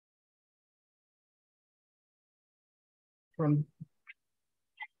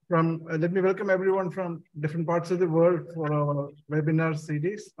Let me welcome everyone from different parts of the world for our webinar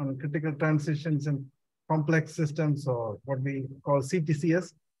series on critical transitions in complex systems, or what we call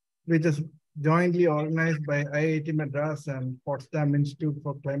CTCS, which is jointly organized by IIT Madras and Potsdam Institute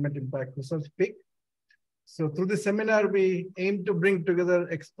for Climate Impact Research, PIC. So through this seminar, we aim to bring together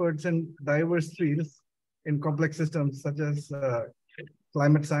experts in diverse fields in complex systems such as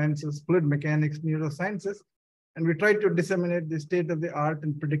climate sciences, fluid mechanics, neurosciences, and we try to disseminate the state of the art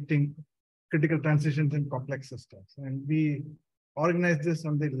in predicting critical transitions in complex systems. And we organize this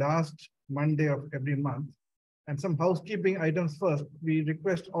on the last Monday of every month. And some housekeeping items first. We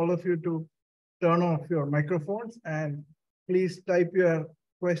request all of you to turn off your microphones and please type your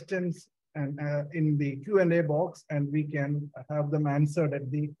questions and in the Q&A box, and we can have them answered at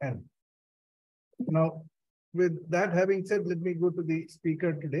the end. Now, with that having said, let me go to the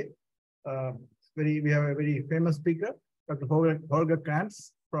speaker today. We have a very famous speaker, Dr. Holger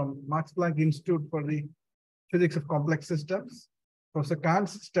Kantz from Max Planck Institute for the Physics of Complex Systems. Professor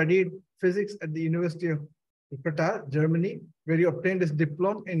Kantz studied physics at the University of Wuppertal, Germany, where he obtained his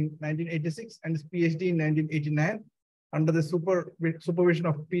diploma in 1986 and his PhD in 1989 under the supervision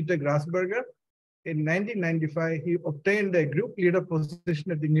of Peter Grasberger. In 1995, he obtained a group leader position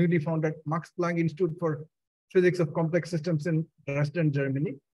at the newly founded Max Planck Institute for Physics of Complex Systems in Dresden,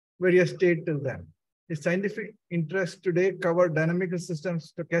 Germany, where he has stayed till then. His scientific interests today cover dynamical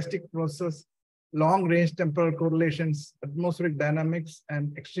systems, stochastic process, long-range temporal correlations, atmospheric dynamics,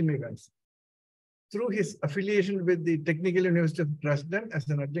 and extreme events. Through his affiliation with the Technical University of Dresden as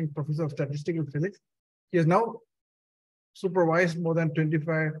an adjunct professor of statistical physics, he has now supervised more than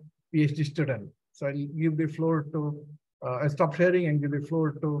 25 PhD students. So I'll give the floor to, I'll stop sharing and give the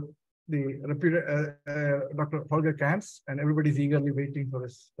floor to the reputed Dr. Holger Kantz, and everybody's eagerly waiting for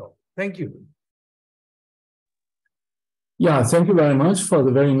his talk. Thank you. Yeah, thank you very much for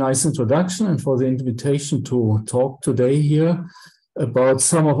the very nice introduction and for the invitation to talk today here about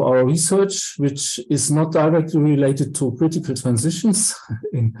some of our research, which is not directly related to critical transitions,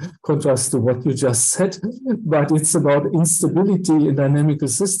 in contrast to what you just said, but it's about instability in dynamical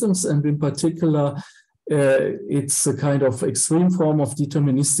systems, and in particular, it's a kind of extreme form of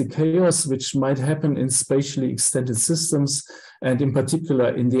deterministic chaos, which might happen in spatially extended systems, and in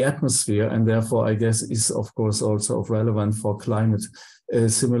particular in the atmosphere, and therefore, I guess, is of course also of relevant for climate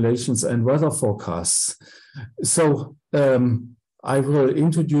simulations and weather forecasts. So I will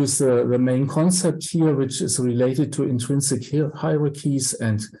introduce the main concept here, which is related to intrinsic hierarchies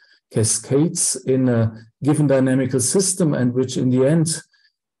and cascades in a given dynamical system, and which in the end,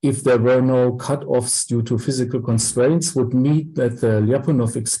 if there were no cutoffs due to physical constraints, would mean that the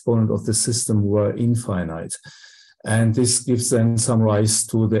Lyapunov exponent of the system were infinite. And this gives then some rise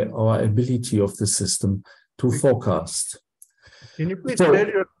to our ability of the system to forecast. Can you please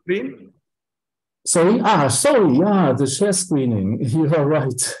share your screen? Sorry? Sorry, yeah, the share screening. You are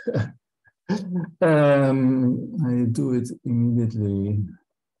right. I do it immediately.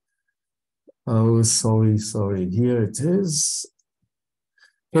 Oh, sorry. Here it is.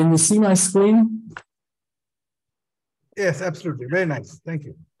 Can you see my screen? Yes, absolutely. Very nice. Thank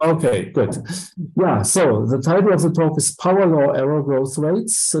you. Okay, good. Yeah, so the title of the talk is Power Law Error Growth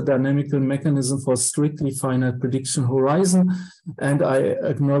Rates, a dynamical mechanism for strictly finite prediction horizon. And I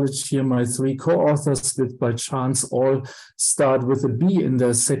acknowledge here my three co-authors, which by chance all start with a B in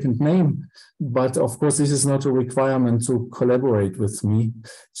their second name. But of course, this is not a requirement to collaborate with me,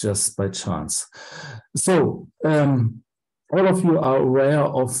 just by chance. So, all of you are aware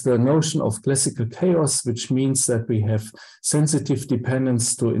of the notion of classical chaos, which means that we have sensitive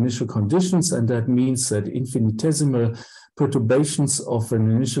dependence to initial conditions, and that means that infinitesimal perturbations of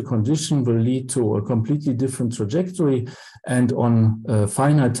an initial condition will lead to a completely different trajectory, and on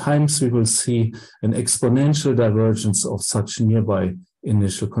finite times we will see an exponential divergence of such nearby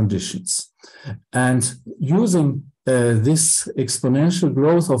initial conditions. And using this exponential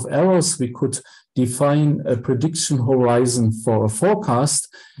growth of errors, we could define a prediction horizon for a forecast,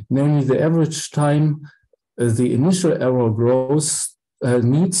 namely the average time the initial error grows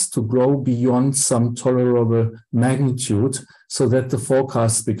needs to grow beyond some tolerable magnitude so that the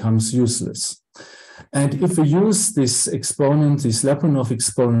forecast becomes useless. And if we use this exponent, this Lyapunov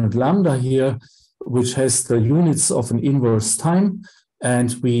exponent lambda here, which has the units of an inverse time,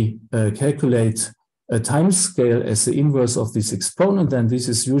 and we calculate a time scale as the inverse of this exponent, then this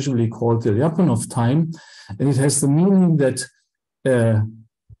is usually called the Lyapunov time. And it has the meaning that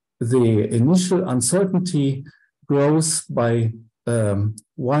the initial uncertainty grows by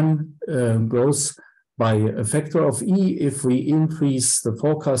grows by a factor of E if we increase the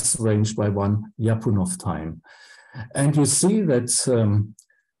forecast range by 1 Lyapunov time. And you see that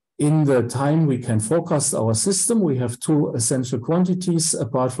in the time we can forecast our system, we have two essential quantities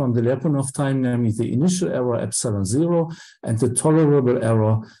apart from the Lyapunov time, namely the initial error epsilon 0 and the tolerable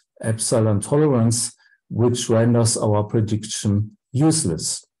error epsilon tolerance, which renders our prediction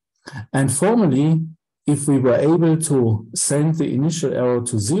useless. And formally, if we were able to send the initial error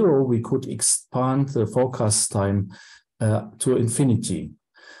to 0, we could expand the forecast time to infinity.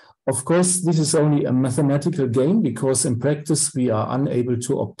 Of course, this is only a mathematical game because in practice we are unable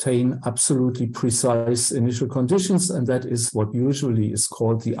to obtain absolutely precise initial conditions, and that is what usually is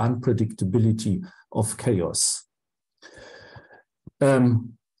called the unpredictability of chaos.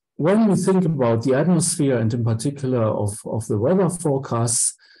 When we think about the atmosphere and in particular of the weather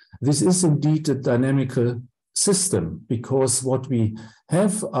forecasts, this is indeed a dynamical system because what we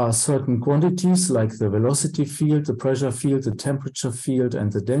have are certain quantities like the velocity field, the pressure field, the temperature field,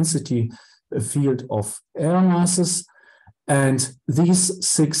 and the density field of air masses. And these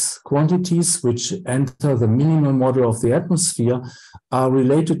 6 quantities, which enter the minimal model of the atmosphere, are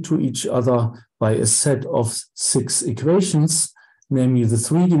related to each other by a set of 6 equations, namely the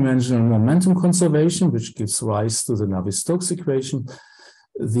 3-dimensional momentum conservation, which gives rise to the Navier-Stokes equation,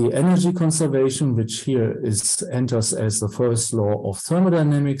 the energy conservation, which here enters as the first law of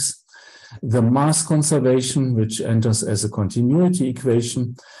thermodynamics, the mass conservation, which enters as a continuity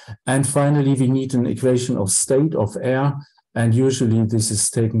equation, and finally we need an equation of state of air, and usually this is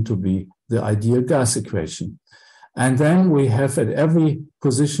taken to be the ideal gas equation. And then we have at every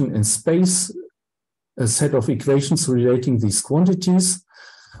position in space a set of equations relating these quantities.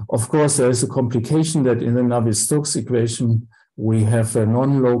 Of course, there is a complication that in the Navier-Stokes equation we have a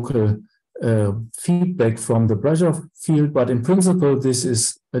non-local feedback from the pressure field, but in principle, this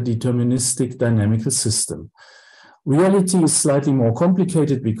is a deterministic dynamical system. Reality is slightly more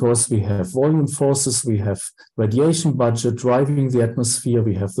complicated because we have volume forces, we have radiation budget driving the atmosphere,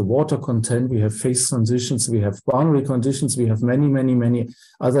 we have the water content, we have phase transitions, we have boundary conditions, we have many, many, many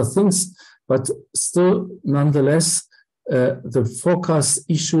other things, but still, nonetheless, the forecast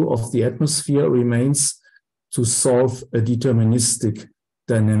issue of the atmosphere remains to solve a deterministic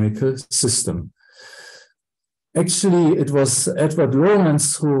dynamical system. Actually, it was Edward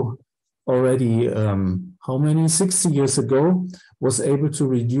Lorenz who already, 60 years ago, was able to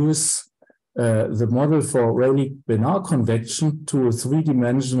reduce the model for Rayleigh-Bénard convection to a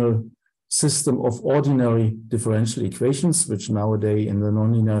 3-dimensional system of ordinary differential equations, which nowadays in the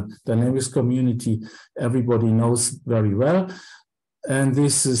nonlinear dynamics community, everybody knows very well. And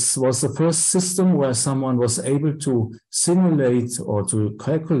this was the first system where someone was able to simulate or to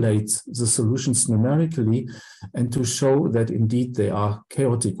calculate the solutions numerically and to show that indeed they are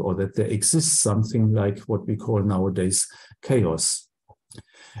chaotic or that there exists something like what we call nowadays chaos.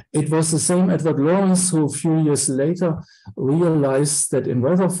 It was the same Edward Lorenz who a few years later realized that in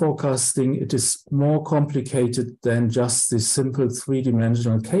weather forecasting it is more complicated than just this simple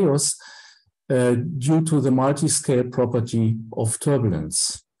 3-dimensional chaos, due to the multi-scale property of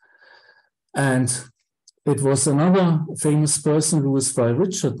turbulence. And it was another famous person, Louis Fry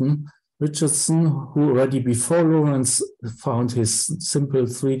Richardson, who already before Lorenz found his simple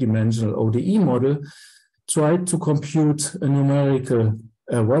 3-dimensional ODE model, tried to compute a numerical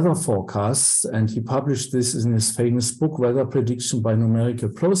weather forecast, and he published this in his famous book, Weather Prediction by Numerical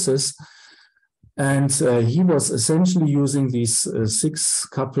Process. And he was essentially using these 6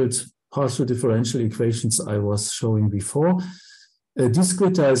 coupled partial differential equations I was showing before,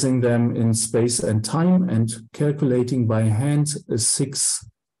 discretizing them in space and time and calculating by hand a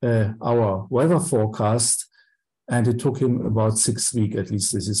 6-hour weather forecast. And it took him about 6 weeks, at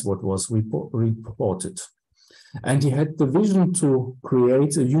least this is what was reported. And he had the vision to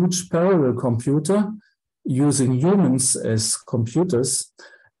create a huge parallel computer using humans as computers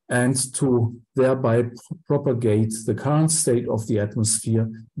and to thereby propagate the current state of the atmosphere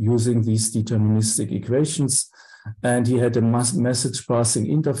using these deterministic equations. And he had a message passing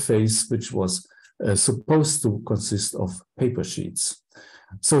interface, which was supposed to consist of paper sheets.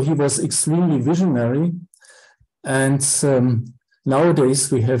 So he was extremely visionary. And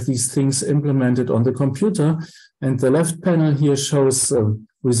nowadays we have these things implemented on the computer. And the left panel here shows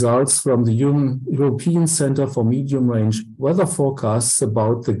results from the European Center for Medium Range Weather Forecasts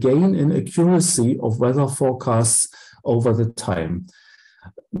about the gain in accuracy of weather forecasts over the time.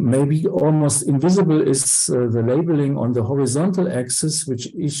 Maybe almost invisible is the labeling on the horizontal axis, which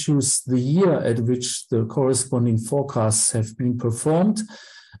issues the year at which the corresponding forecasts have been performed.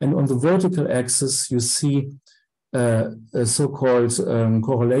 And on the vertical axis, you see a so-called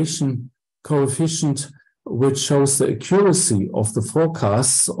correlation coefficient, which shows the accuracy of the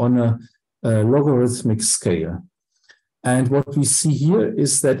forecasts on a logarithmic scale. And what we see here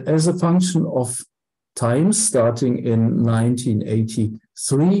is that as a function of time, starting in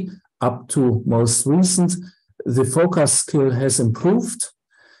 1983 up to most recent, the forecast skill has improved.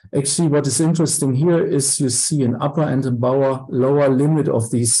 Actually, what is interesting here is you see an upper and a lower limit of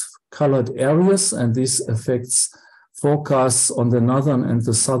these colored areas, and this affects forecasts on the northern and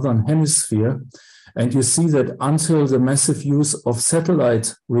the southern hemisphere. And you see that until the massive use of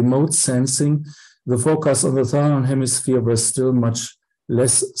satellite remote sensing, the forecasts on the southern hemisphere were still much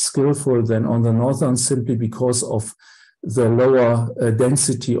less skillful than on the northern, simply because of the lower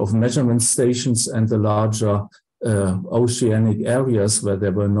density of measurement stations and the larger oceanic areas where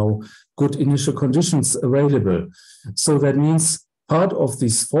there were no good initial conditions available. So that means part of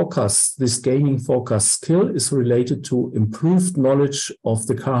these forecasts, this gaining forecast skill, is related to improved knowledge of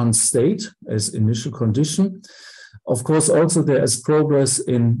the current state as initial condition. Of course, also there is progress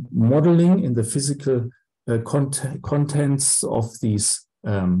in modeling in the physical contents of these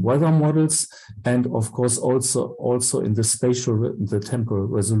weather models, and of course also in the spatial, the temporal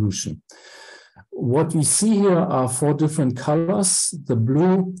resolution. What we see here are 4 different colors: the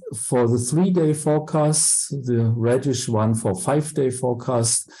blue for the 3-day forecast, the reddish one for 5-day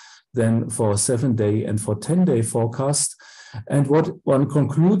forecast, then for 7-day and for 10-day forecast. And what one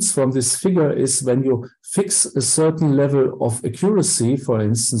concludes from this figure is when you fix a certain level of accuracy, for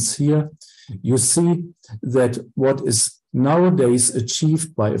instance here, you see that what is nowadays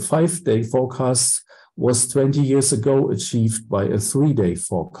achieved by a 5-day forecast was 20 years ago achieved by a 3-day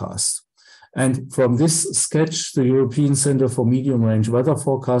forecast. And from this sketch, the European Center for Medium Range Weather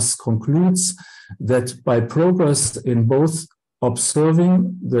Forecasts concludes that by progress in both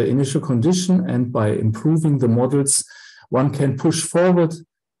observing the initial condition and by improving the models, one can push forward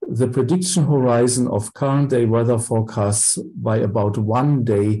the prediction horizon of current day weather forecasts by about 1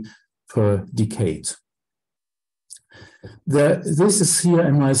 day per decade. This is here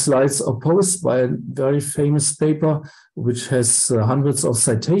in my slides opposed by a very famous paper which has hundreds of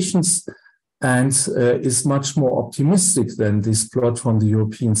citations and is much more optimistic than this plot from the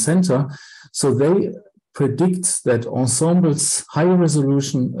European Center. So they predict that Ensemble's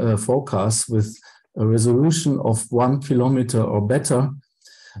high-resolution forecasts with a resolution of 1 kilometer or better,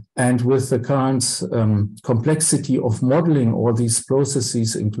 and with the current complexity of modeling all these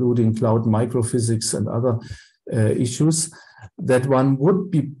processes, including cloud microphysics and other issues, that one would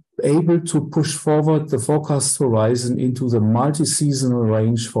be able to push forward the forecast horizon into the multi-seasonal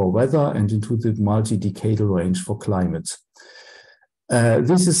range for weather and into the multi-decadal range for climate.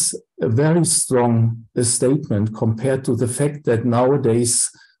 This is a very strong statement compared to the fact that nowadays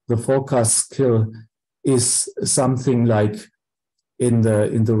the forecast skill is something like in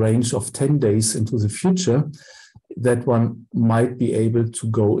the range of 10 days into the future, that one might be able to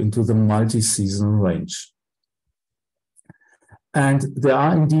go into the multi-seasonal range. And there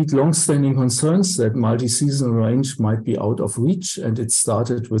are indeed long-standing concerns that multi-seasonal range might be out of reach. And it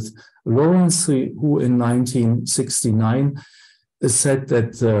started with Lawrence, who in 1969 said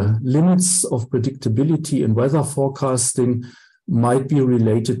that the limits of predictability in weather forecasting might be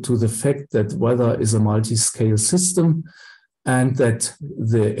related to the fact that weather is a multi-scale system, and that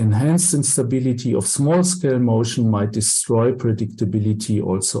the enhanced instability of small-scale motion might destroy predictability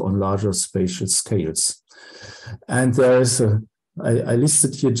also on larger spatial scales. And there is I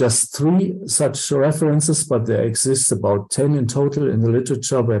listed here just 3 such references, but there exist about 10 in total in the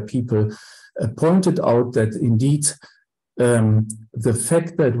literature where people pointed out that indeed the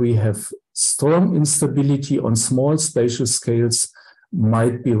fact that we have strong instability on small spatial scales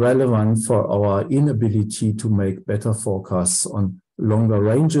might be relevant for our inability to make better forecasts on longer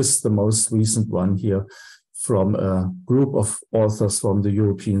ranges. The most recent one here from a group of authors from the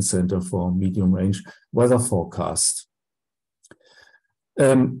European Center for Medium Range Weather Forecast.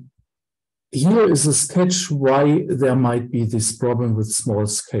 Here is a sketch why there might be this problem with small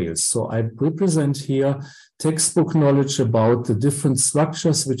scales. So I represent here textbook knowledge about the different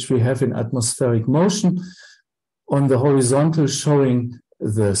structures which we have in atmospheric motion. On the horizontal showing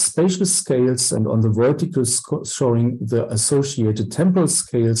the spatial scales, and on the vertical showing the associated temporal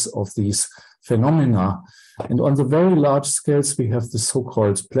scales of these phenomena. And on the very large scales, we have the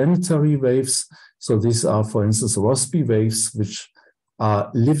so-called planetary waves. So these are, for instance, Rossby waves, which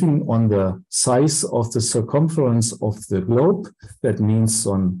are living on the size of the circumference of the globe. That means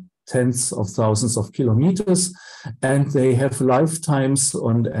on tens of thousands of kilometers, and they have lifetimes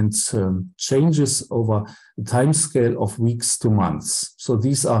and changes over the time scale of weeks to months. So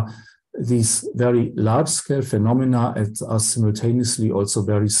these are these very large-scale phenomena and are simultaneously also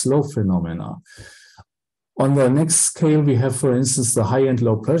very slow phenomena. On the next scale, we have, for instance, the high and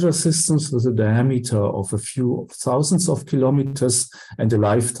low pressure systems with a diameter of a few thousands of kilometers and a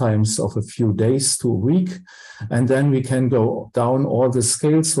lifetimes of a few days to a week. And then we can go down all the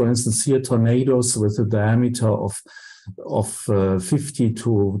scales. For instance, here tornadoes with a diameter of 50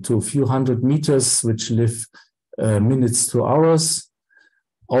 to a few hundred meters, which live minutes to hours.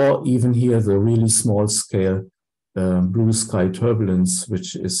 Or even here, the really small scale blue sky turbulence,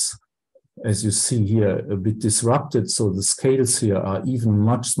 which is, as you see here, a bit disrupted. So the scales here are even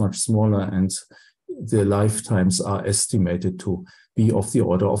much, much smaller, and the lifetimes are estimated to be of the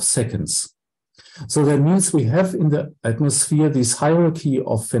order of seconds. So that means we have in the atmosphere this hierarchy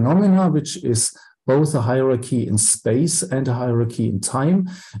of phenomena, which is both a hierarchy in space and a hierarchy in time.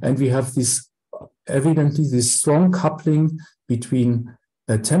 And we have this, evidently, this strong coupling between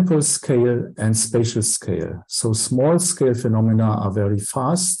a temporal scale and spatial scale. So small scale phenomena are very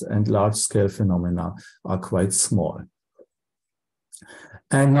fast and large scale phenomena are quite small.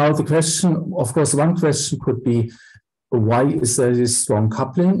 And now the question, of course, one question could be, why is there this strong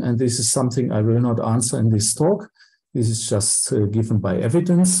coupling? And this is something I will not answer in this talk. This is just given by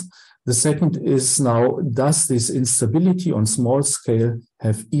evidence. The second is now, does this instability on small scale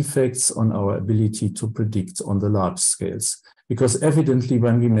have effects on our ability to predict on the large scales? Because evidently,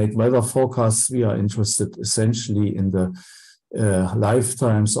 when we make weather forecasts, we are interested essentially in the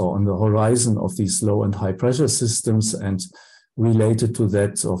lifetimes or on the horizon of these low and high pressure systems, and related to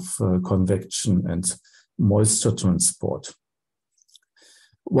that of convection and moisture transport.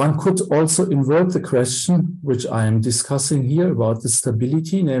 One could also invert the question, which I am discussing here, about the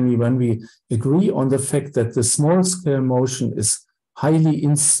stability, namely when we agree on the fact that the small scale motion is highly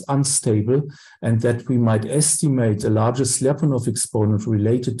unstable, and that we might estimate the largest Lyapunov exponent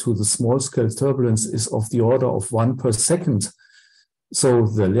related to the small-scale turbulence is of the order of 1 per second. So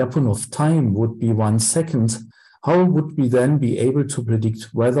the Lyapunov time would be 1 second. How would we then be able to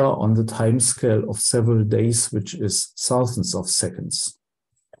predict weather on the time scale of several days, which is thousands of seconds?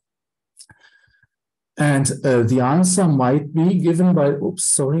 And the answer might be given by,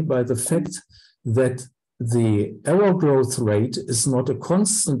 by the fact that the error growth rate is not a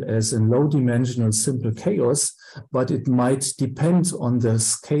constant as in low-dimensional simple chaos, but it might depend on the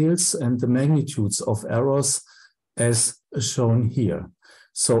scales and the magnitudes of errors as shown here.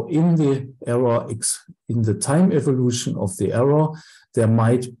 So in the error, in the time evolution of the error, there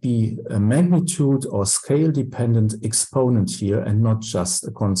might be a magnitude or scale-dependent exponent here and not just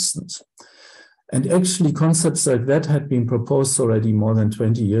a constant. And actually concepts like that had been proposed already more than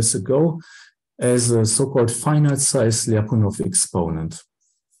 20 years ago as a so-called finite size Lyapunov exponent.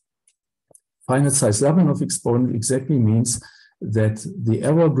 Finite size Lyapunov exponent exactly means that the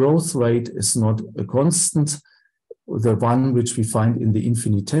error growth rate is not a constant, the one which we find in the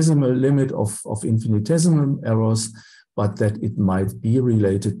infinitesimal limit of infinitesimal errors, but that it might be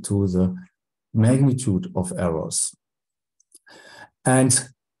related to the magnitude of errors. And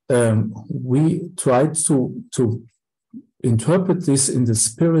we tried to interpret this in the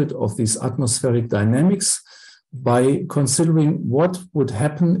spirit of these atmospheric dynamics by considering what would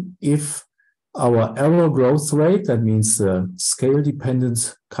happen if our error growth rate, that means the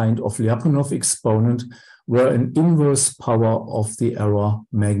scale-dependent kind of Lyapunov exponent, were an inverse power of the error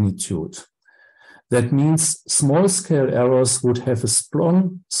magnitude. That means small-scale errors would have a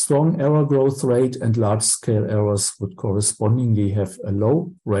strong error growth rate, and large-scale errors would correspondingly have a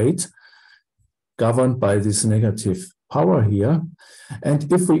low rate, governed by this negative power here.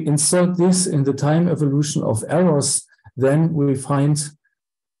 And if we insert this in the time evolution of errors, then we find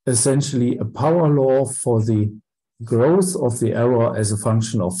essentially a power law for the growth of the error as a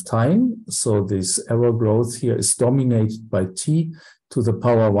function of time. So this error growth here is dominated by t to the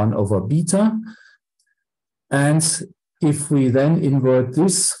power 1 over beta. And if we then invert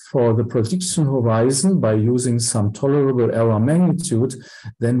this for the prediction horizon by using some tolerable error magnitude,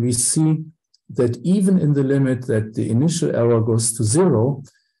 then we see that even in the limit that the initial error goes to 0,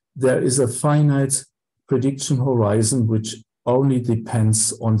 there is a finite prediction horizon which only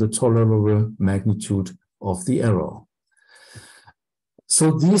depends on the tolerable magnitude of the error.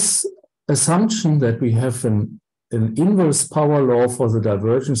 So this assumption that we have an inverse power law for the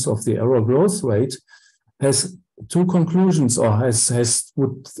divergence of the error growth rate has two conclusions, or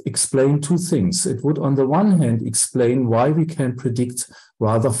would explain two things. It would, on the one hand, explain why we can predict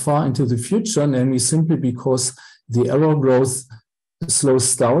rather far into the future, namely simply because the error growth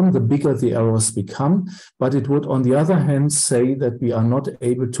slows down the bigger the errors become. But it would, on the other hand, say that we are not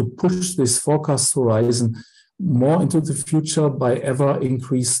able to push this forecast horizon more into the future by ever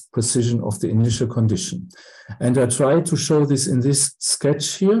increased precision of the initial condition. And I try to show this in this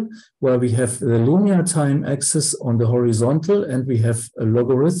sketch here, where we have the linear time axis on the horizontal and we have a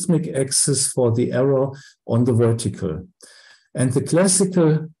logarithmic axis for the error on the vertical. And the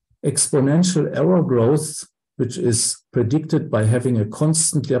classical exponential error growth, which is predicted by having a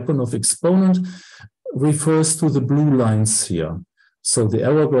constant Lyapunov exponent, refers to the blue lines here. So the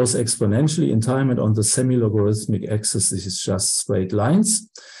error grows exponentially in time, and on the semi-logarithmic axis, this is just straight lines.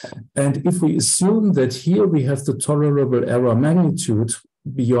 And if we assume that here we have the tolerable error magnitude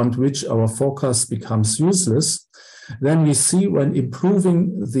beyond which our forecast becomes useless, then we see when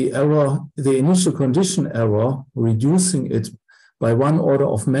improving the error, the initial condition error, reducing it by 1 order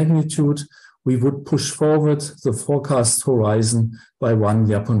of magnitude, we would push forward the forecast horizon by 1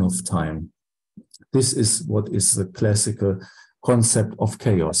 Lyapunov time. This is what is the classical concept of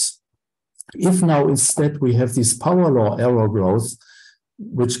chaos. If now instead we have this power law error growth,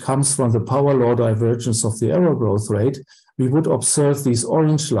 which comes from the power law divergence of the error growth rate, we would observe these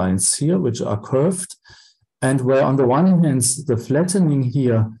orange lines here, which are curved, and where on the one hand, the flattening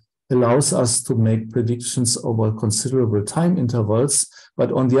here allows us to make predictions over considerable time intervals,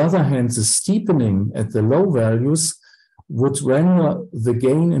 but on the other hand, the steepening at the low values would render the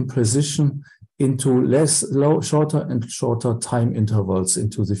gain in precision into shorter and shorter time intervals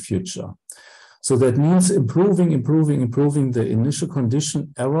into the future. So that means improving the initial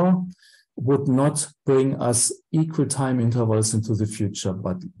condition error would not bring us equal time intervals into the future,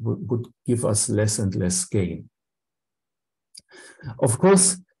 but would give us less and less gain. Of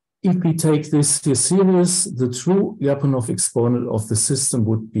course, if we take this here serious, the true Lyapunov exponent of the system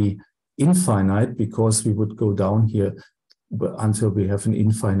would be infinite, because we would go down here until we have an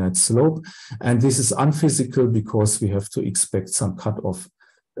infinite slope. And this is unphysical because we have to expect some cutoff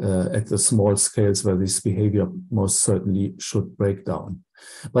at the small scales where this behavior most certainly should break down.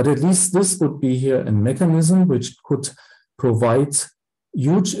 But at least this would be here a mechanism which could provide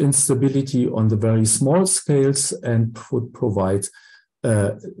huge instability on the very small scales and would provide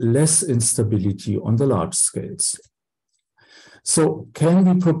less instability on the large scales. So can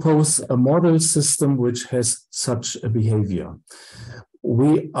we propose a model system which has such a behavior?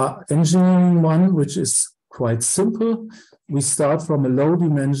 We are engineering one which is quite simple. We start from a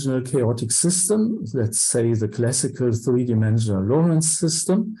low-dimensional chaotic system, let's say the classical three-dimensional Lorentz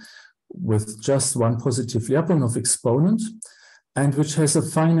system, with just one positive Lyapunov exponent, and which has a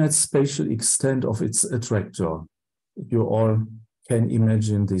finite spatial extent of its attractor. You all can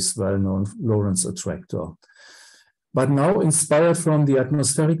imagine this well-known Lorentz attractor. But now, inspired from the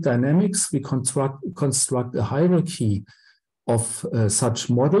atmospheric dynamics, we construct a hierarchy of such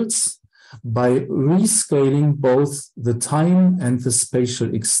models by rescaling both the time and the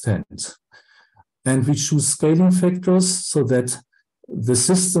spatial extent. And we choose scaling factors so that the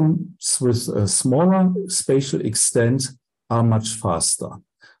systems with a smaller spatial extent are much faster.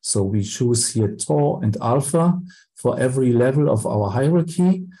 So we choose here tau and alpha for every level of our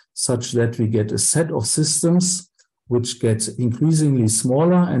hierarchy, such that we get a set of systems which get increasingly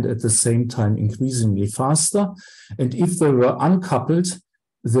smaller and at the same time increasingly faster. And if they were uncoupled,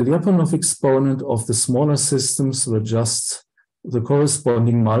 the Lyapunov exponent of the smaller systems were just the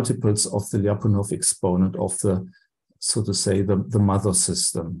corresponding multiples of the Lyapunov exponent of the, so to say, the mother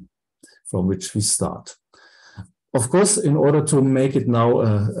system from which we start. Of course, in order to make it now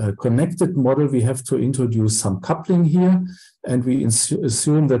a connected model, we have to introduce some coupling here, and we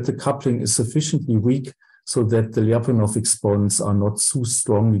assume that the coupling is sufficiently weak so that the Lyapunov exponents are not too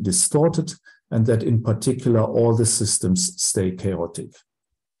strongly distorted, and that in particular all the systems stay chaotic.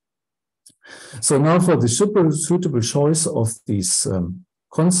 So now for the suitable choice of these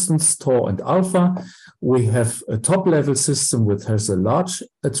constants, tau and alpha, we have a top-level system which has a large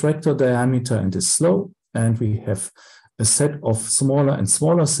attractor diameter and is slow, and we have a set of smaller and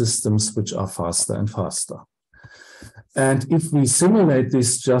smaller systems which are faster and faster. And if we simulate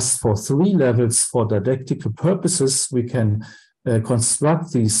this just for 3 levels for didactical purposes, we can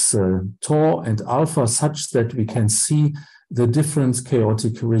construct these tau and alpha such that we can see the different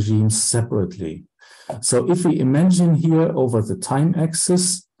chaotic regimes separately. So if we imagine here over the time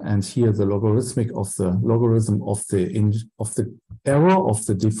axis, and here the logarithmic of the logarithm of the error of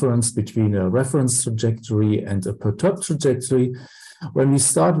the difference between a reference trajectory and a perturbed trajectory, when we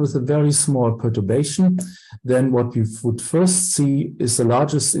start with a very small perturbation, then what we would first see is the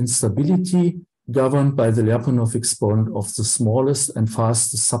largest instability governed by the Lyapunov exponent of the smallest and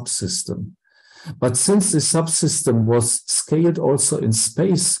fastest subsystem. But since the subsystem was scaled also in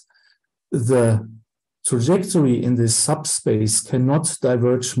space, the trajectory in this subspace cannot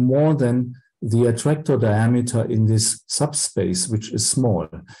diverge more than the attractor diameter in this subspace, which is small.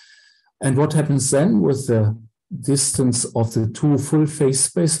 And what happens then with the distance of the two full phase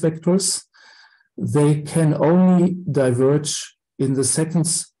space vectors? They can only diverge in the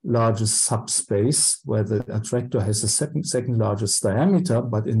second largest subspace, where the attractor has the second largest diameter,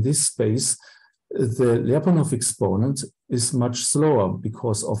 but in this space, the Lyapunov exponent is much slower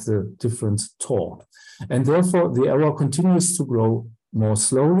because of the different torque. And therefore, the error continues to grow more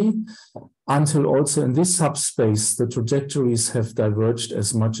slowly until also in this subspace, the trajectories have diverged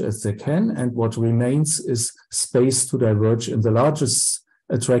as much as they can. And what remains is space to diverge in the largest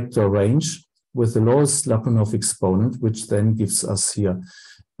attractor range with the lowest Lyapunov exponent, which then gives us here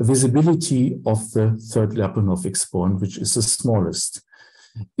a visibility of the third Lyapunov exponent, which is the smallest.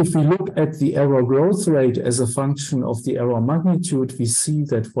 If we look at the error growth rate as a function of the error magnitude, we see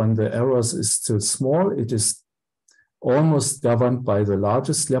that when the errors is still small, it is almost governed by the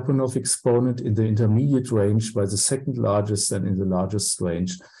largest Lyapunov exponent, in the intermediate range by the second largest, and in the largest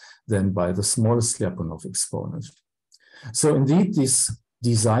range then by the smallest Lyapunov exponent. So indeed, this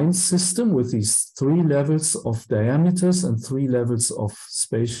design system with these three levels of diameters and three levels of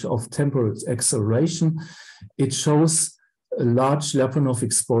temporal acceleration, it shows large Lyapunov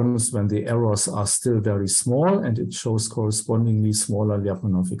exponents when the errors are still very small, and it shows correspondingly smaller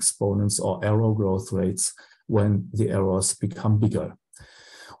Lyapunov exponents or error growth rates when the errors become bigger.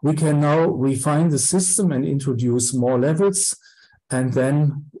 We can now refine the system and introduce more levels, and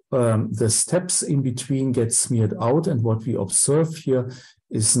then the steps in between get smeared out, and what we observe here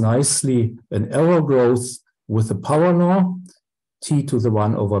is nicely an error growth with a power law, t to the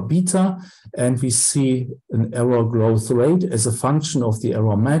 1 over beta, and we see an error growth rate as a function of the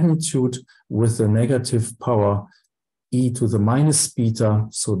error magnitude with a negative power e to the minus beta,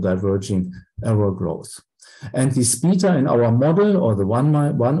 so diverging error growth. And this beta in our model, or the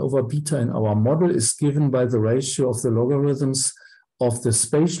 1 over beta in our model, is given by the ratio of the logarithms of the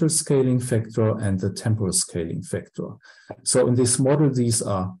spatial scaling factor and the temporal scaling factor. So in this model, these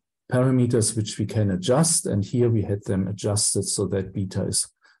are parameters which we can adjust, and here we had them adjusted so that beta is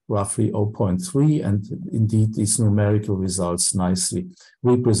roughly 0.3, and indeed these numerical results nicely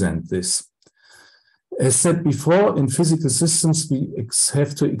represent this. As said before, in physical systems, we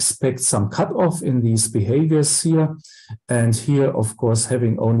have to expect some cutoff in these behaviors here, and here, of course,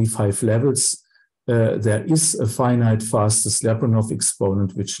 having only 5 levels, there is a finite fastest Lyapunov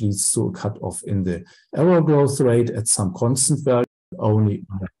exponent, which leads to a cutoff in the error growth rate at some constant value, only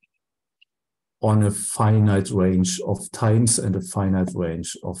on a finite range of times and a finite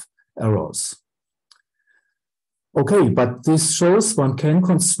range of errors. Okay, but this shows one can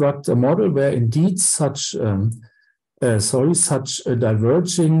construct a model where indeed such a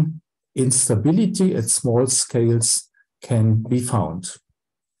diverging instability at small scales can be found.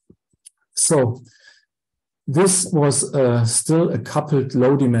 So this was still a coupled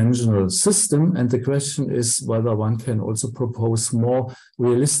low-dimensional system, and the question is whether one can also propose more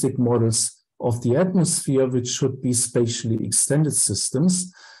realistic models of the atmosphere, which should be spatially extended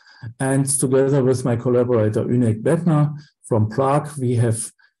systems. And together with my collaborator Ünek Bednar from Prague, we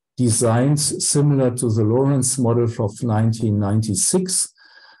have designed, similar to the Lorentz model from 1996,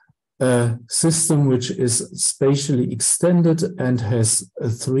 a system which is spatially extended and has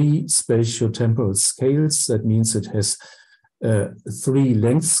 3 spatiotemporal scales. That means it has 3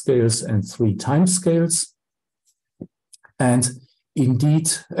 length scales and 3 time scales. And indeed,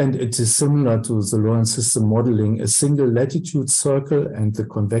 and it is similar to the Lorentz system modeling, a single latitude circle and the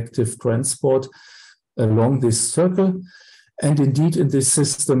convective transport along this circle. And indeed, in this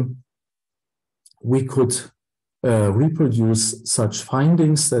system, we could reproduce such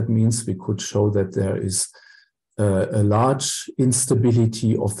findings. That means we could show that there is a large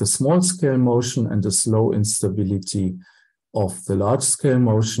instability of the small scale motion and a slow instability of the large scale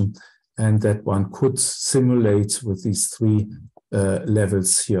motion, and that one could simulate with these 3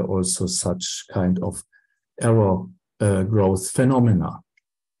 levels here also such kind of error growth phenomena.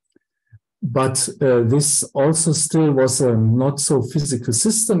 But this also still was a not so physical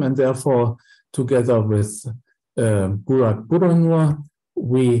system, and therefore together with Burak Buranur,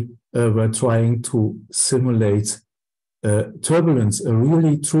 we were trying to simulate turbulence, a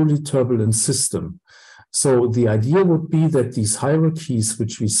really truly turbulent system. So the idea would be that these hierarchies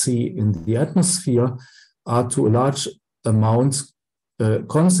which we see in the atmosphere are to a large amount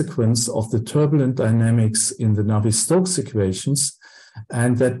consequence of the turbulent dynamics in the Navier-Stokes equations,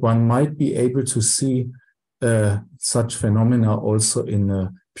 and that one might be able to see such phenomena also in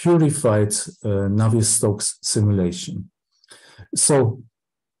a purified Navier-Stokes simulation. So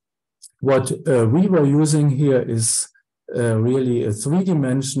what we were using here is really a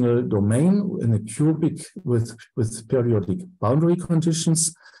three-dimensional domain in a cubic with periodic boundary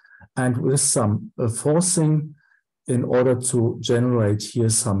conditions and with some forcing in order to generate here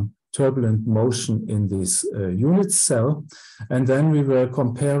some turbulent motion in this unit cell. And then we were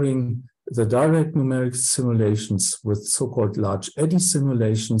comparing the direct numerical simulations with so-called large eddy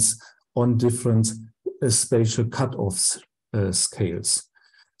simulations on different spatial cutoff scales.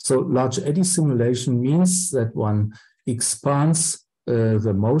 So large eddy simulation means that one expands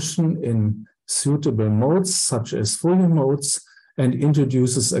the motion in suitable modes, such as Fourier modes, and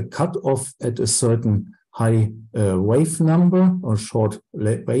introduces a cutoff at a certain high wave number or short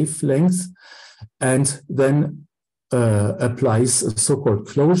wavelength, and then applies a so-called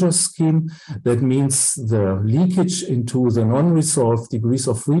closure scheme. That means the leakage into the non-resolved degrees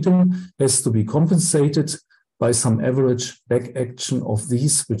of freedom has to be compensated by some average back action of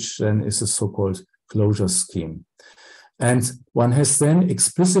these, which then is a so-called closure scheme. And one has then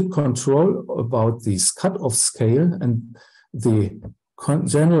explicit control about this cutoff scale, and the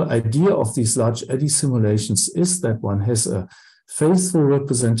general idea of these large eddy simulations is that one has a faithful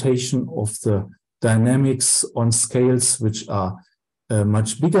representation of the dynamics on scales which are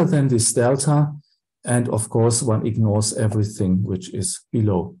much bigger than this delta, and of course one ignores everything which is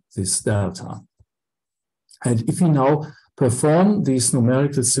below this delta. And if we now perform these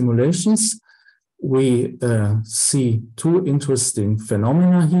numerical simulations, we see two interesting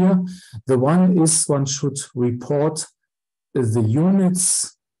phenomena here. The one is one should report the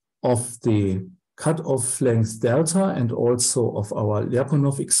units of the cutoff length delta and also of our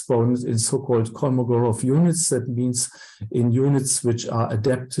Lyapunov exponent in so-called Kolmogorov units. That means in units which are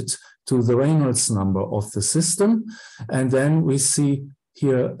adapted to the Reynolds number of the system. And then we see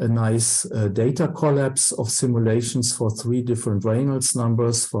here a nice data collapse of simulations for three different Reynolds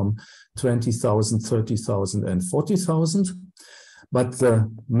numbers from 20,000, 30,000, and 40,000. But the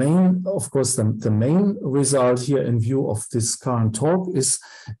main, of course, the main result here in view of this current talk is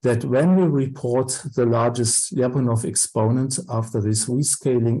that when we report the largest Lyapunov exponent after this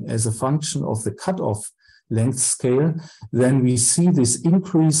rescaling as a function of the cutoff length scale, then we see this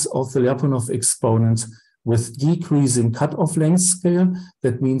increase of the Lyapunov exponent with decreasing cutoff length scale.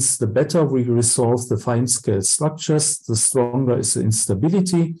 That means the better we resolve the fine scale structures, the stronger is the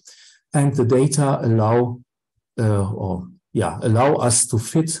instability, and the data allow us to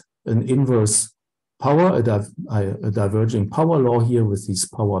fit an inverse power, a diverging power law here with this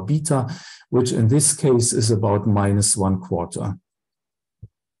power beta, which in this case is about -1/4.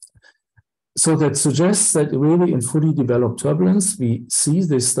 So that suggests that really in fully developed turbulence, we see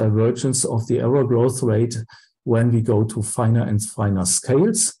this divergence of the error growth rate when we go to finer and finer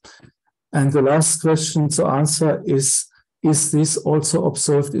scales. And the last question to answer is this also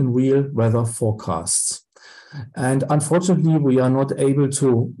observed in real weather forecasts? And unfortunately, we are not able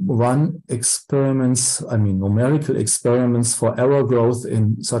to run experiments, numerical experiments for error growth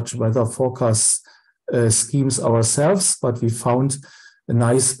in such weather forecast schemes ourselves, but we found a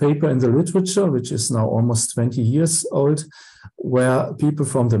nice paper in the literature, which is now almost 20 years old, where people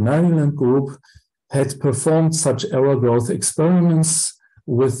from the Maryland group had performed such error growth experiments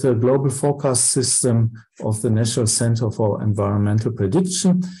with the global forecast system of the National Center for Environmental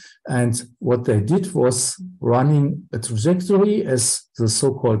Prediction. And what they did was running a trajectory as the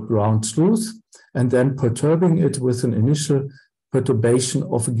so-called ground truth, and then perturbing it with an initial perturbation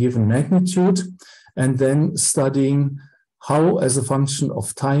of a given magnitude, and then studying how, as a function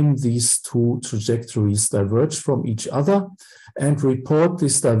of time, these two trajectories diverge from each other, and report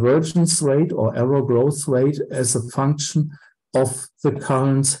this divergence rate or error growth rate as a function of the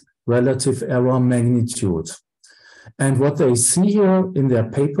current relative error magnitude. And what they see here in their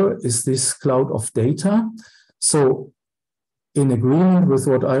paper is this cloud of data. So in agreement with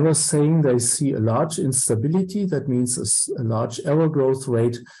what I was saying, they see a large instability. That means a large error growth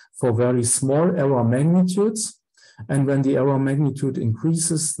rate for very small error magnitudes. And when the error magnitude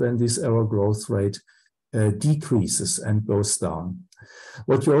increases, then this error growth rate decreases and goes down.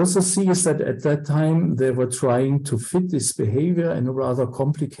 What you also see is that at that time, they were trying to fit this behavior in a rather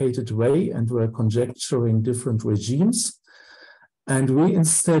complicated way and were conjecturing different regimes. And we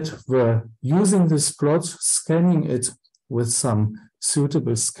instead were using this plot, scanning it with some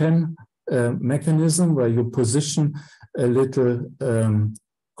suitable scan mechanism where you position a little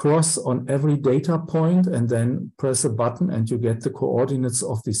cross on every data point and then press a button and you get the coordinates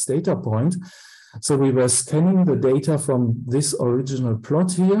of this data point. So we were scanning the data from this original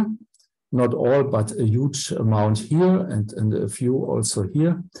plot here, not all, but a huge amount here and a few also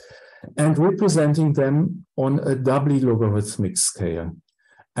here, and representing them on a doubly logarithmic scale.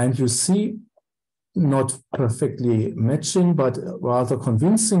 And you see not perfectly matching, but rather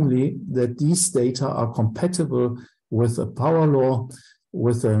convincingly that these data are compatible with a power law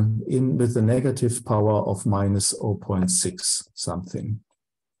with a negative power of minus 0.6 something.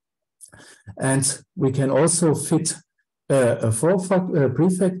 And we can also fit a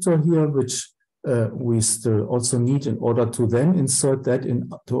prefactor here, which we still also need in order to then insert that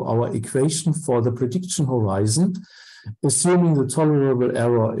into our equation for the prediction horizon. Assuming the tolerable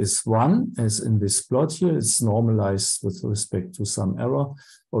error is 1, as in this plot here, it's normalized with respect to some error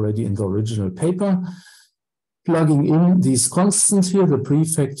already in the original paper. Plugging in these constants here, the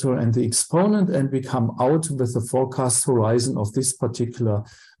prefactor and the exponent, and we come out with the forecast horizon of this particular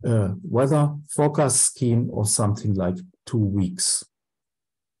weather forecast scheme of something like 2 weeks.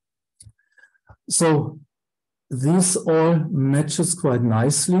 So this all matches quite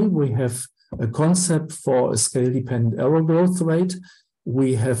nicely. We have a concept for a scale-dependent error growth rate.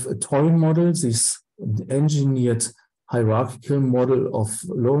 We have a toy model, this engineered hierarchical model of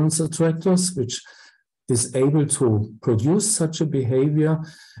Lorentz attractors, which is able to produce such a behavior.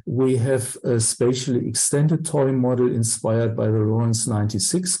 We have a spatially extended toy model inspired by the Lorentz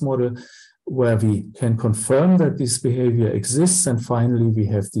 96 model, where we can confirm that this behavior exists. And finally, we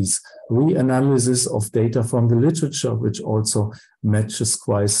have this reanalysis of data from the literature, which also matches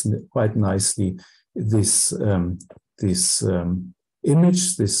quite nicely this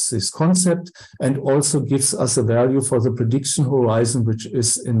image, this concept, and also gives us a value for the prediction horizon, which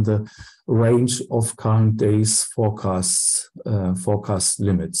is in the range of current days forecast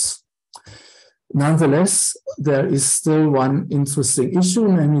limits. Nonetheless, there is still one interesting issue,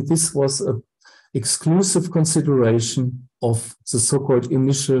 namely this was an exclusive consideration of the so-called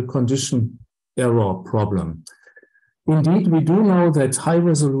initial condition error problem. Indeed, we do know that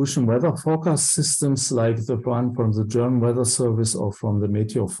high-resolution weather forecast systems like the one from the German Weather Service or from the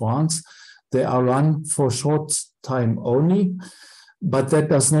Météo France, they are run for short time only. But that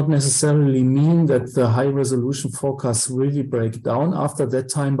does not necessarily mean that the high resolution forecasts really break down after that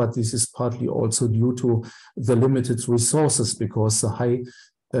time, but this is partly also due to the limited resources, because the high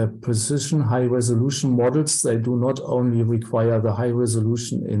precision, high resolution models, they do not only require the high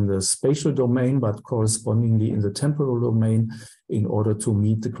resolution in the spatial domain, but correspondingly in the temporal domain in order to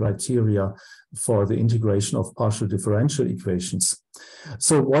meet the criteria for the integration of partial differential equations.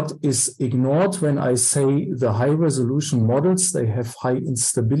 So what is ignored when I say the high resolution models, they have high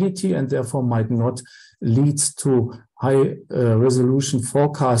instability and therefore might not lead to high resolution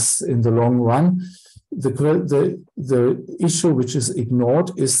forecasts in the long run. The issue which is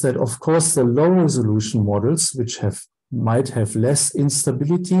ignored is that, of course, the low resolution models, which might have less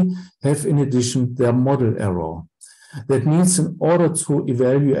instability, have in addition their model error. That means in order to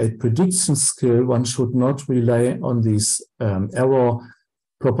evaluate prediction skill, one should not rely on these error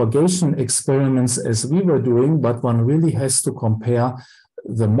propagation experiments as we were doing, but one really has to compare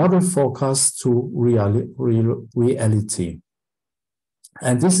the model forecast to reality.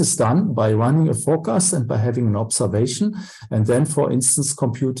 And this is done by running a forecast and by having an observation, and then, for instance,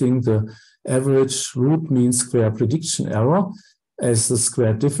 computing the average root mean square prediction error as the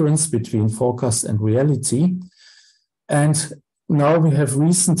square difference between forecast and reality. And now we have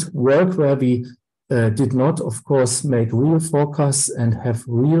recent work where we did not, of course, make real forecasts and have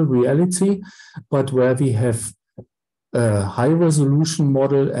real reality, but where we have a high resolution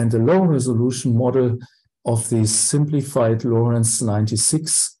model and a low resolution model of the simplified Lorentz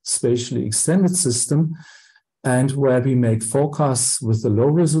 96 spatially extended system, and where we make forecasts with the low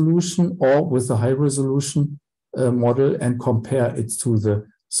resolution or with the high resolution model and compare it to the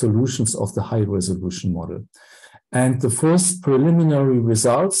solutions of the high resolution model. And the first preliminary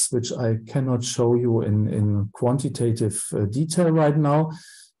results, which I cannot show you in quantitative detail right now,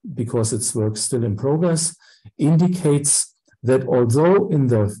 because it's work still in progress, indicates that although in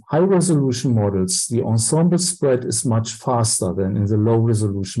the high resolution models, the ensemble spread is much faster than in the low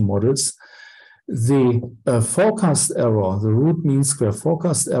resolution models, the forecast error, the root mean square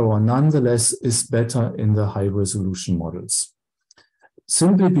forecast error, nonetheless is better in the high resolution models.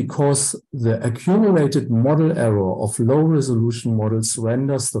 Simply because the accumulated model error of low resolution models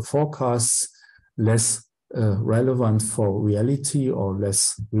renders the forecasts less relevant for reality or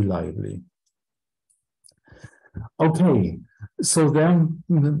less reliably. Okay, so then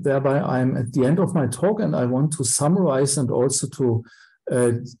thereby I'm at the end of my talk, and I want to summarize and also to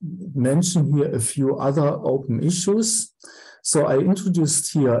mention here a few other open issues. So I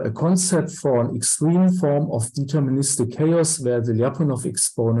introduced here a concept for an extreme form of deterministic chaos where the Lyapunov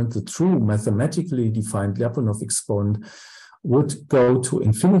exponent, the true mathematically defined Lyapunov exponent, would go to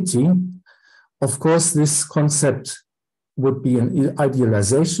infinity. Of course, this concept would be an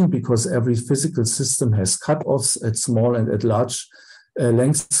idealization because every physical system has cutoffs at small and at large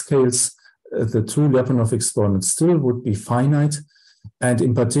length scales. The true Lyapunov exponent still would be finite. And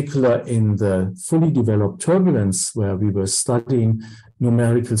in particular, in the fully developed turbulence, where we were studying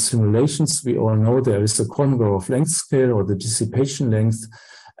numerical simulations, we all know there is a Kongarov length scale or the dissipation length.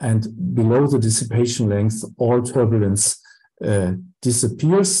 And below the dissipation length, all turbulence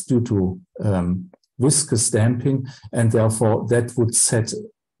disappears due to viscous damping. And therefore, that would set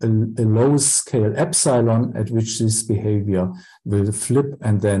a low scale epsilon at which this behavior will flip,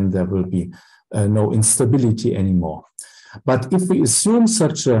 and then there will be no instability anymore. But if we assume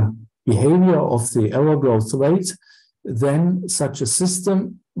such a behavior of the error growth rate, then such a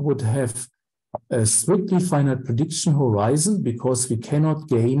system would have a strictly finite prediction horizon because we cannot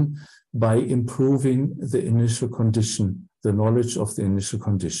gain by improving the initial condition, the knowledge of the initial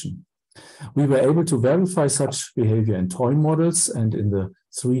condition. We were able to verify such behavior in toy models, and in the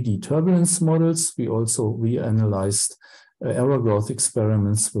 3D turbulence models, we also reanalyzed error growth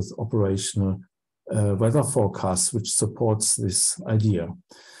experiments with operational weather forecasts, which supports this idea.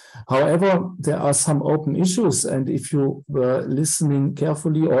 However, there are some open issues, and if you were listening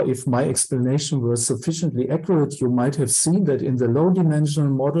carefully, or if my explanation were sufficiently accurate, you might have seen that in the low-dimensional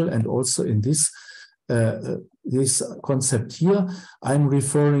model and also in this concept here, I'm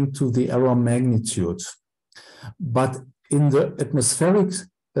referring to the error magnitude. But in the atmospheric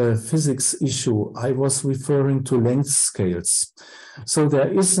physics issue, I was referring to length scales. So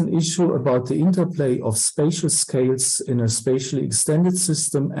there is an issue about the interplay of spatial scales in a spatially extended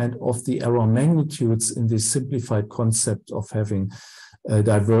system and of the error magnitudes in this simplified concept of having a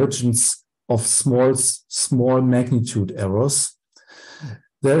divergence of small magnitude errors.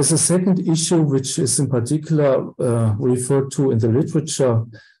 There is a second issue, which is in particular referred to in the literature,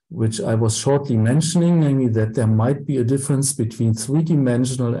 which I was shortly mentioning, namely that there might be a difference between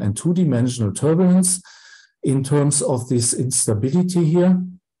three-dimensional and two-dimensional turbulence in terms of this instability here.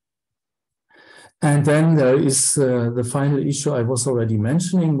 And then there is the final issue I was already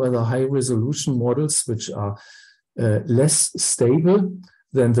mentioning, whether high-resolution models, which are less stable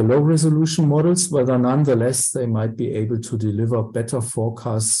than the low-resolution models, whether nonetheless they might be able to deliver better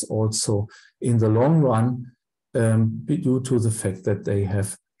forecasts also in the long run due to the fact that they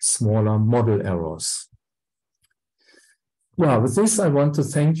have smaller model errors. Yeah, with this, I want to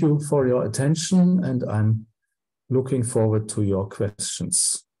thank you for your attention, and I'm looking forward to your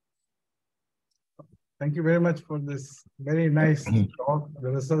questions. Thank you very much for this very nice talk.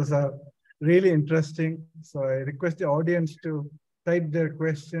 The results are really interesting. So I request the audience to type their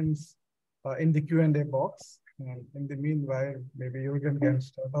questions in the Q&A box. And in the meanwhile, maybe Jürgen can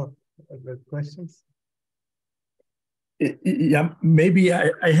start off with questions. Yeah, maybe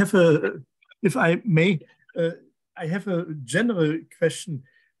I have a, if I may, I have a general question.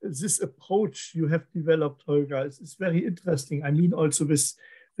 This approach you have developed, Holger, is very interesting. I mean, also with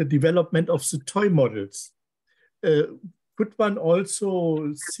the development of the toy models. Could one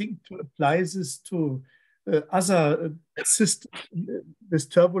also think to apply this to other systems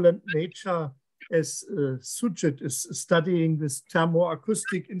with turbulent nature, as Sujit is studying with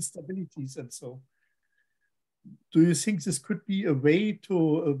thermoacoustic instabilities and so? Do you think this could be a way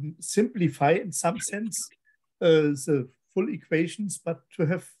to simplify, in some sense, the full equations, but to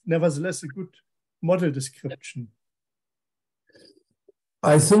have nevertheless a good model description?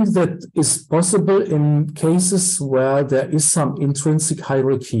 I think that is possible in cases where there is some intrinsic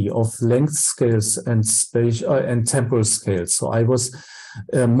hierarchy of length scales and spatial and temporal scales. So I was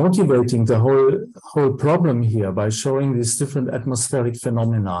motivating the whole problem here by showing these different atmospheric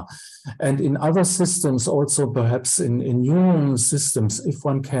phenomena. And in other systems, also perhaps in neuron systems, if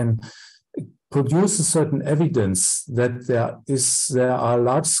one can produce a certain evidence that there are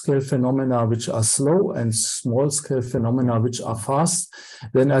large-scale phenomena which are slow and small-scale phenomena which are fast,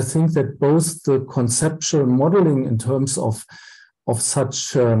 then I think that both the conceptual modeling in terms of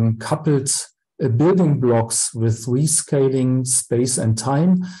such coupled building blocks with rescaling space and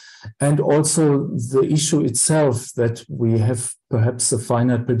time, and also the issue itself that we have perhaps a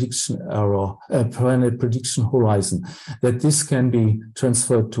finite prediction error, a finite prediction horizon, that this can be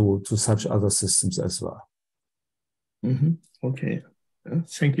transferred to such other systems as well. Mm-hmm. Okay,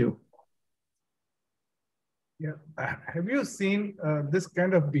 thank you. Yeah, have you seen this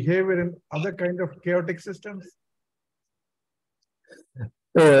kind of behavior in other kind of chaotic systems?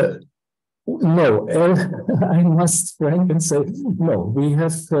 No, I must frank and say, no, we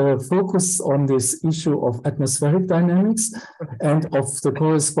have focused on this issue of atmospheric dynamics and of the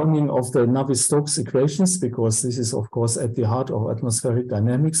corresponding of the Navier-Stokes equations, because this is, of course, at the heart of atmospheric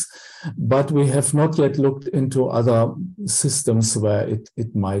dynamics. But we have not yet looked into other systems where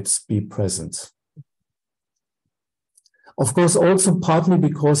it might be present. Of course, also partly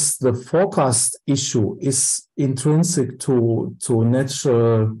because the forecast issue is intrinsic to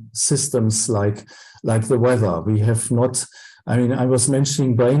natural systems like the weather. We have not, I mean, I was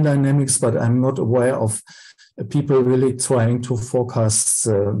mentioning brain dynamics, but I'm not aware of people really trying to forecast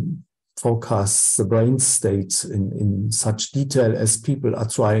the brain state in such detail as people are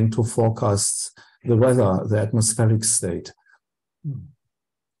trying to forecast the weather, the atmospheric state.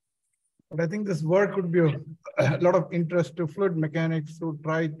 But I think this work would be of a lot of interest to fluid mechanics who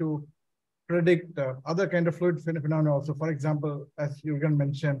try to predict other kind of fluid phenomena also. For example, as Jürgen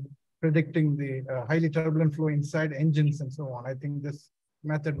mentioned, predicting the highly turbulent flow inside engines and so on. I think this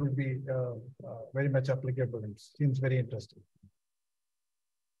method will be very much applicable and seems very interesting.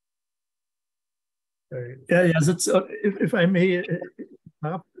 Yeah, that's, if I may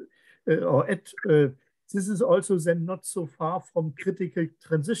or add, this is also then not so far from critical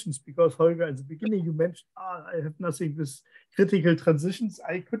transitions, because Holger, at the beginning you mentioned, I have nothing with critical transitions.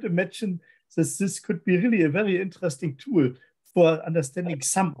 I could imagine that this could be really a very interesting tool for understanding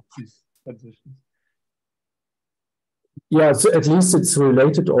some of these transitions. Yeah, so at least it's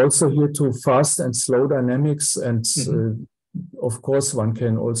related also here to fast and slow dynamics. And of course, one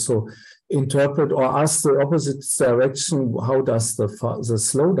can also interpret or ask the opposite direction. How does the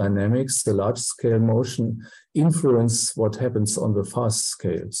slow dynamics, the large scale motion, influence what happens on the fast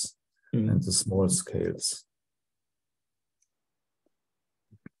scales and the small scales?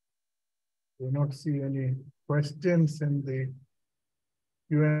 Do not see any questions in the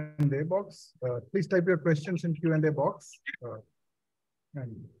Q&A box. Please type your questions in Q&A box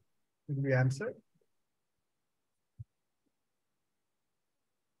and it will be answered.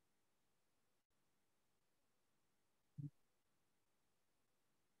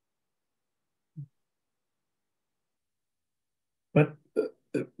 But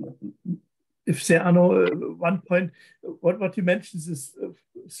if there are no one point, what you mentioned is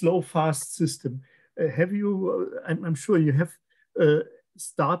slow fast system. Have you? I'm sure you have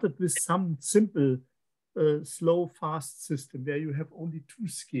started with some simple slow fast system where you have only two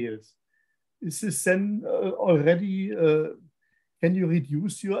scales. Is this then already? Can you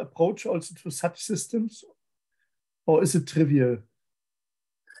reduce your approach also to such systems, or is it trivial?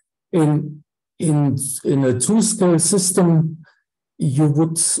 In a two-scale system, you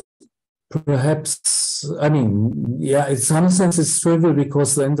would perhaps, I mean, yeah, in some sense it's trivial,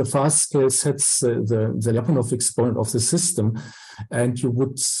 because then the fast scale sets the Lyapunov exponent of the system, and you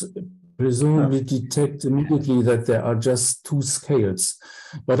would presumably detect immediately that there are just two scales.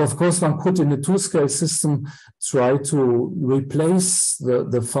 But of course, one could, in a two-scale system, try to replace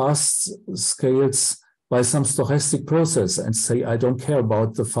the fast scales by some stochastic process and say, I don't care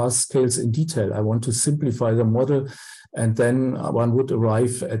about the fast scales in detail. I want to simplify the model. And then one would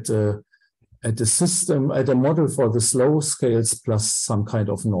arrive at a system, at a model for the slow scales plus some kind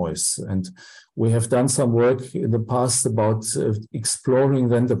of noise. And we have done some work in the past about exploring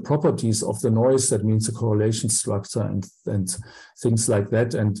then the properties of the noise. That means the correlation structure and things like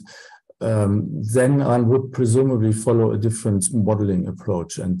that. And then one would presumably follow a different modeling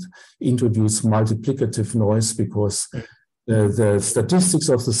approach and introduce multiplicative noise, because the statistics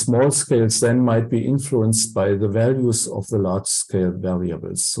of the small scales then might be influenced by the values of the large scale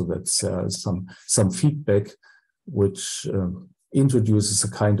variables. So that's some feedback which introduces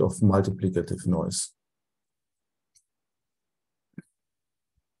a kind of multiplicative noise.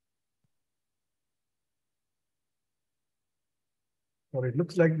 Well, it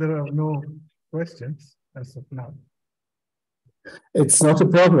looks like there are no questions as of now. It's not a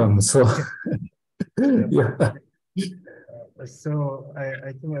problem. So, yeah. So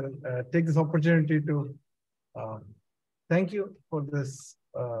I think I'll take this opportunity to thank you for this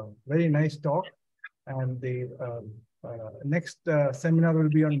very nice talk. And the next seminar will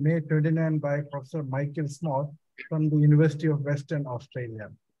be on May 29 by Professor Michael Small from the University of Western Australia.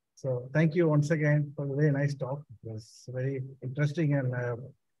 So thank you once again for the very nice talk. It was very interesting and a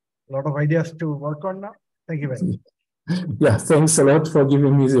lot of ideas to work on now. Thank you very much. Yeah, thanks a lot for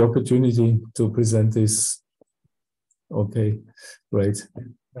giving me the opportunity to present this. Okay, great.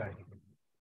 Right.